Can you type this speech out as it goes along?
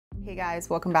Hey guys,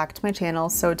 welcome back to my channel.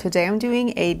 So today I'm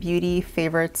doing a beauty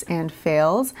favorites and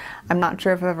fails. I'm not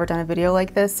sure if I've ever done a video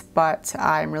like this, but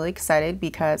I'm really excited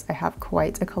because I have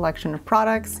quite a collection of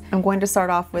products. I'm going to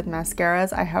start off with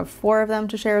mascaras. I have 4 of them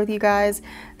to share with you guys.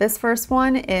 This first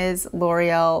one is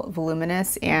L'Oreal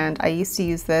Voluminous, and I used to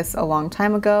use this a long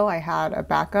time ago. I had a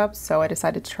backup, so I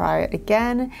decided to try it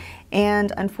again.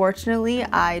 And unfortunately,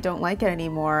 I don't like it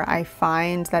anymore. I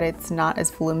find that it's not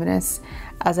as voluminous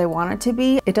as I want it to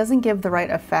be. It doesn't give the right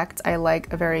effect. I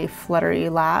like a very fluttery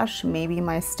lash. Maybe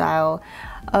my style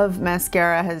of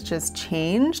mascara has just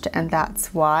changed, and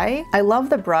that's why. I love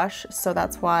the brush, so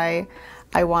that's why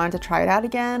I wanted to try it out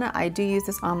again. I do use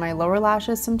this on my lower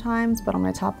lashes sometimes, but on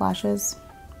my top lashes,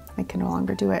 I can no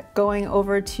longer do it. Going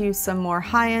over to some more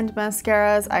high-end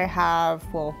mascaras, I have,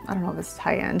 well, I don't know if this is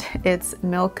high-end. It's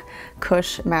Milk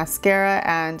Kush Mascara,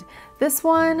 and this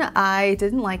one I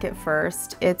didn't like at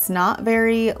first. It's not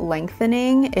very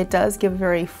lengthening. It does give a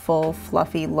very full,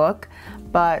 fluffy look,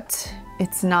 but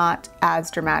it's not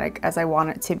as dramatic as I want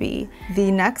it to be.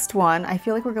 The next one, I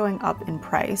feel like we're going up in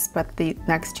price, but the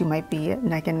next two might be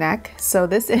neck and neck. So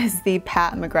this is the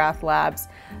Pat McGrath Labs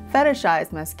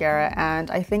Fetishized Mascara, and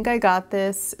I think I got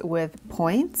this with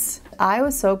points. I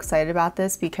was so excited about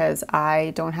this because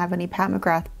I don't have any Pat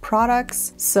McGrath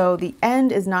products, so the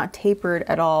end is not tapered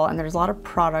at all, and there's a lot of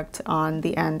product on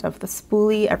the end of the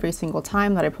spoolie every single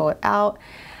time that I pull it out.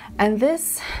 And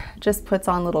this just puts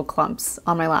on little clumps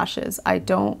on my lashes. I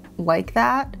don't like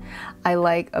that. I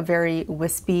like a very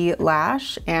wispy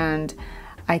lash, and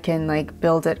I can like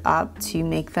build it up to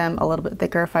make them a little bit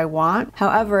thicker if I want.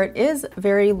 However, it is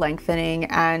very lengthening,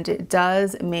 and it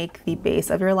does make the base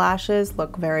of your lashes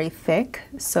look very thick,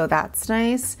 so that's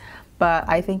nice. But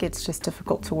I think it's just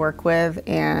difficult to work with,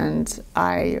 and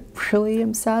I really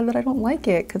am sad that I don't like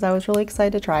it because I was really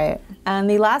excited to try it. And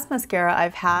the last mascara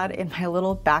I've had in my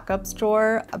little backups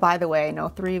drawer, by the way, no,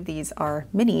 3 of these are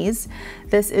minis.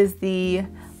 This is the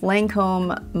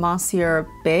Lancome Monsieur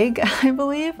Big, I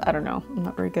believe. I don't know, I'm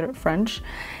not very good at French.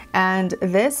 And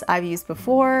this I've used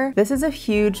before. This is a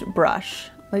huge brush.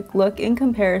 Like, look, in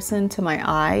comparison to my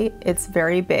eye, it's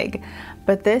very big,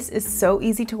 but this is so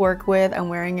easy to work with. I'm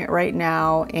wearing it right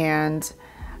now, and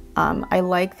I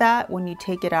like that when you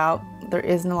take it out, there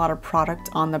isn't a lot of product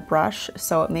on the brush,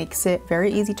 so it makes it very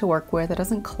easy to work with. It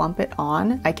doesn't clump it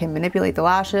on. I can manipulate the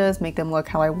lashes, make them look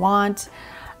how I want.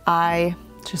 I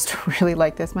just really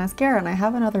like this mascara, and I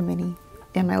have another mini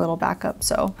in my little backup,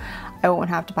 so I won't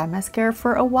have to buy mascara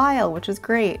for a while, which is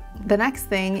great. The next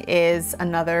thing is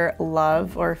another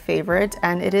love or favorite,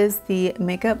 and it is the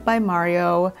Makeup by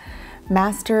Mario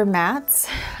Master Mattes,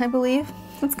 I believe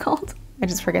it's called. I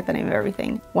just forget the name of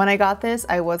everything. When I got this,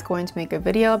 I was going to make a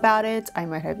video about it. I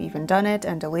might have even done it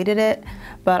and deleted it,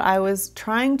 but I was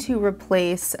trying to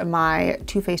replace my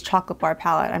Too Faced Chocolate Bar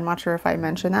palette. I'm not sure if I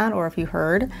mentioned that or if you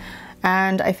heard.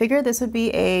 And I figured this would be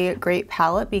a great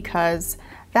palette because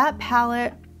that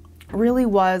palette really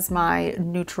was my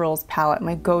neutrals palette,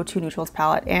 my go-to neutrals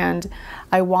palette. And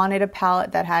I wanted a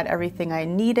palette that had everything I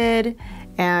needed,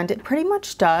 and it pretty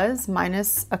much does,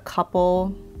 minus a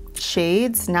couple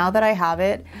shades. Now that I have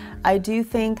it, I do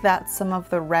think that some of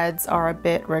the reds are a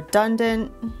bit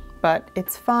redundant, but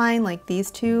it's fine, like these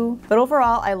two. But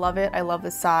overall, I love it. I love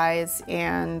the size,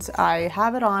 and I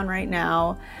have it on right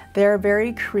now. They're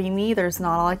very creamy. There's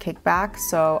not a lot of kickback,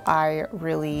 so I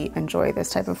really enjoy this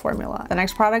type of formula. The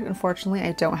next product, unfortunately,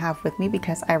 I don't have with me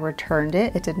because I returned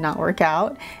it. It did not work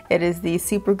out. It is the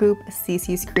Supergoop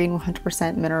CC Screen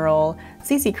 100% Mineral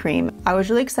CC Cream. I was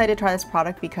really excited to try this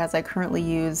product because I currently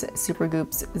use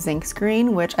Supergoop's Zinc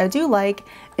Screen, which I do like.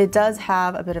 It does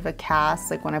have a bit of a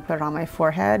cast, like when I put it on my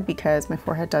forehead, because my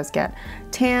forehead does get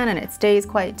tan and it stays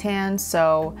quite tan,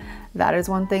 so that is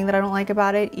one thing that I don't like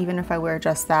about it. Even if I wear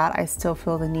just that, I still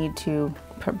feel the need to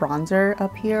put bronzer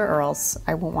up here, or else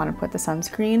I won't want to put the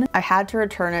sunscreen. I had to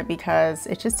return it because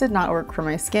it just did not work for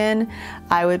my skin.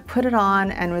 I would put it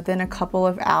on, and within a couple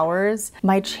of hours,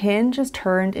 my chin just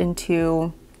turned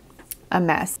into a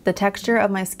mess. The texture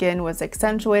of my skin was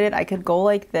accentuated. I could go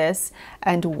like this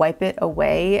and wipe it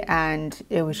away, and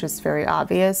it was just very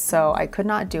obvious, so I could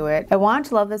not do it. I wanted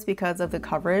to love this because of the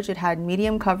coverage. It had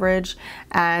medium coverage,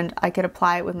 and I could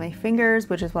apply it with my fingers,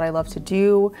 which is what I love to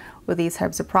do with these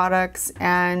types of products.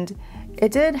 And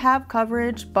it did have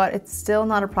coverage, but it's still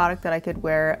not a product that I could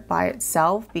wear by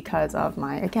itself because of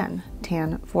my, again,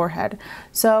 tan forehead.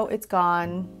 So it's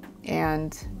gone,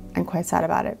 and I I'm quite sad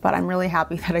about it, but I'm really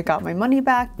happy that I got my money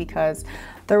back because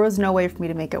there was no way for me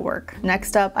to make it work.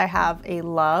 Next up, I have a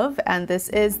Love, and this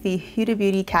is the Huda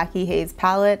Beauty Khaki Haze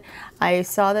palette. I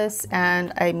saw this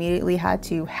and I immediately had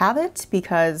to have it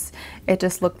because it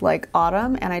just looked like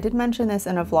autumn, and I did mention this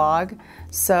in a vlog.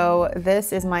 So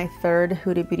this is my third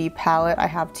Huda Beauty palette. I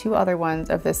have 2 other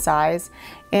ones of this size,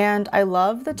 and I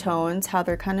love the tones, how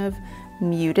they're kind of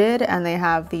muted, and they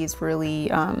have these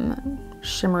really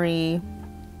shimmery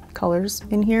colors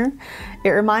in here. It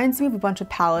reminds me of a bunch of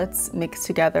palettes mixed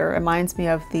together. It reminds me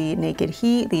of the Naked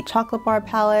Heat, the chocolate bar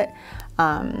palette.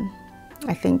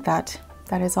 I think that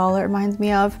is all it reminds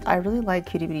me of. I really like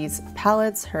Huda Beauty's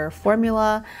palettes, her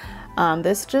formula.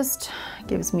 This just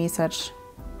gives me such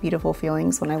beautiful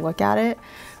feelings when I look at it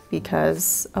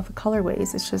because of the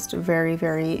colorways. It's just very,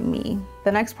 very me.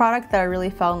 The next product that I really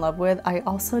fell in love with, I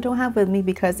also don't have with me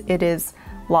because it is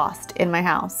lost in my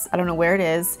house. I don't know where it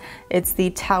is. It's the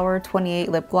Tower 28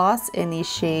 lip gloss in the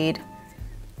shade,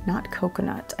 not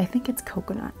coconut, I think it's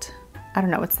coconut. I don't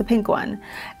know, it's the pink one.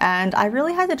 And I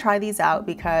really had to try these out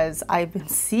because I've been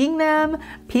seeing them,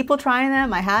 people trying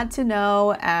them, I had to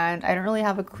know, and I don't really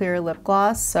have a clear lip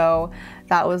gloss, so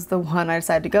that was the one I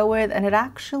decided to go with, and it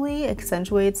actually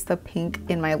accentuates the pink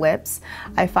in my lips.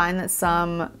 I find that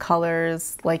some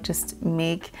colors like just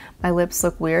make my lips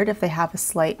look weird if they have a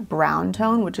slight brown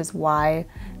tone, which is why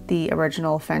the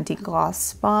original Fenty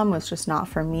Gloss Bomb was just not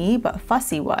for me, but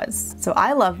Fussy was. So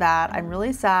I love that. I'm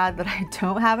really sad that I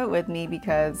don't have it with me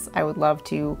because I would love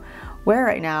to wear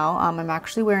it right now. I'm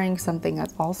actually wearing something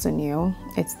that's also new.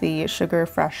 It's the Sugar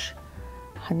Fresh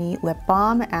Honey Lip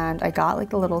Balm, and I got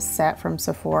like the little set from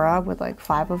Sephora with like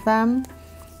 5 of them.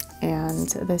 And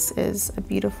this is a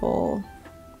beautiful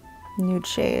nude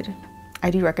shade. I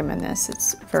do recommend this.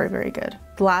 It's very, very good.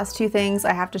 The last 2 things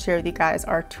I have to share with you guys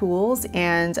are tools,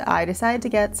 and I decided to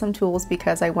get some tools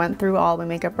because I went through all my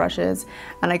makeup brushes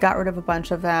and I got rid of a bunch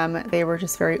of them. They were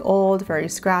just very old, very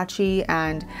scratchy,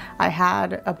 and I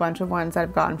had a bunch of ones that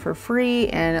I've gotten for free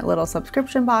in little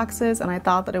subscription boxes, and I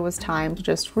thought that it was time to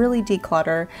just really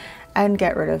declutter and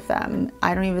get rid of them.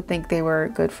 I don't even think they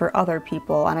were good for other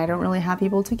people, and I don't really have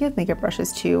people to give makeup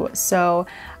brushes to. So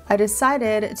I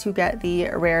decided to get the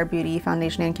Rare Beauty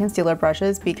foundation and concealer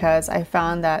brushes because I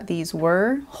found that these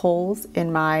were holes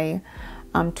in my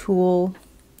tool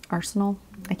arsenal.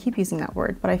 I keep using that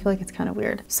word, but I feel like it's kind of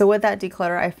weird. So with that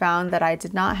declutter, I found that I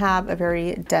did not have a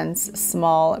very dense,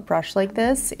 small brush like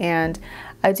this, and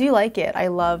I do like it. I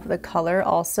love the color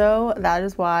also. That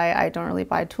is why I don't really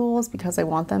buy tools, because I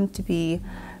want them to be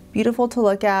beautiful to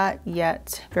look at,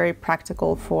 yet very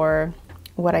practical for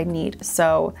what I need.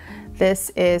 So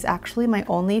this is actually my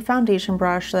only foundation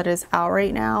brush that is out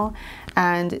right now,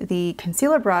 and the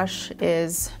concealer brush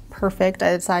is perfect.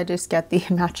 I decided to just get the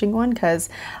matching one because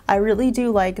I really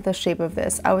do like the shape of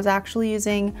this. I was actually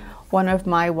using one of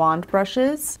my wand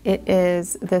brushes. It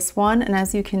is this one, and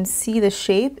as you can see, the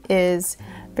shape is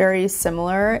very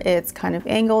similar. It's kind of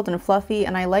angled and fluffy,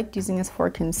 and I liked using this for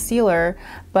concealer,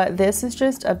 but this is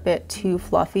just a bit too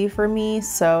fluffy for me,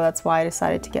 so that's why I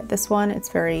decided to get this one. It's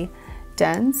very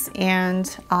dense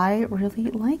and I really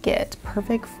like it.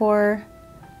 Perfect for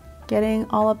getting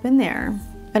all up in there.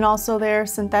 And also they're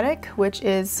synthetic, which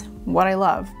is what I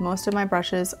love. Most of my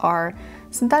brushes are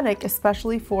synthetic,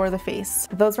 especially for the face.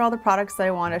 Those are all the products that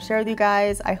I wanted to share with you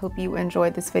guys. I hope you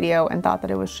enjoyed this video and thought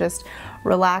that it was just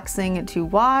relaxing to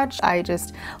watch. I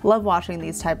just love watching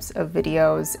these types of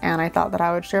videos, and I thought that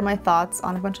I would share my thoughts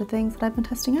on a bunch of things that I've been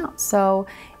testing out. So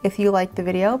if you liked the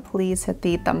video, please hit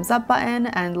the thumbs up button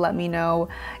and let me know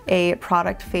a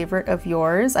product favorite of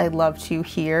yours. I'd love to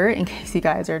hear in case you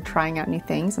guys are trying out new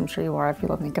things. I'm sure you are if you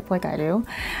love makeup like I do.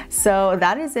 So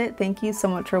that is it. Thank you so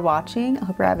much for watching. I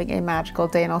hope you're having a magical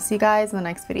day, and I'll see you guys in the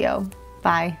next video.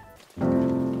 Bye.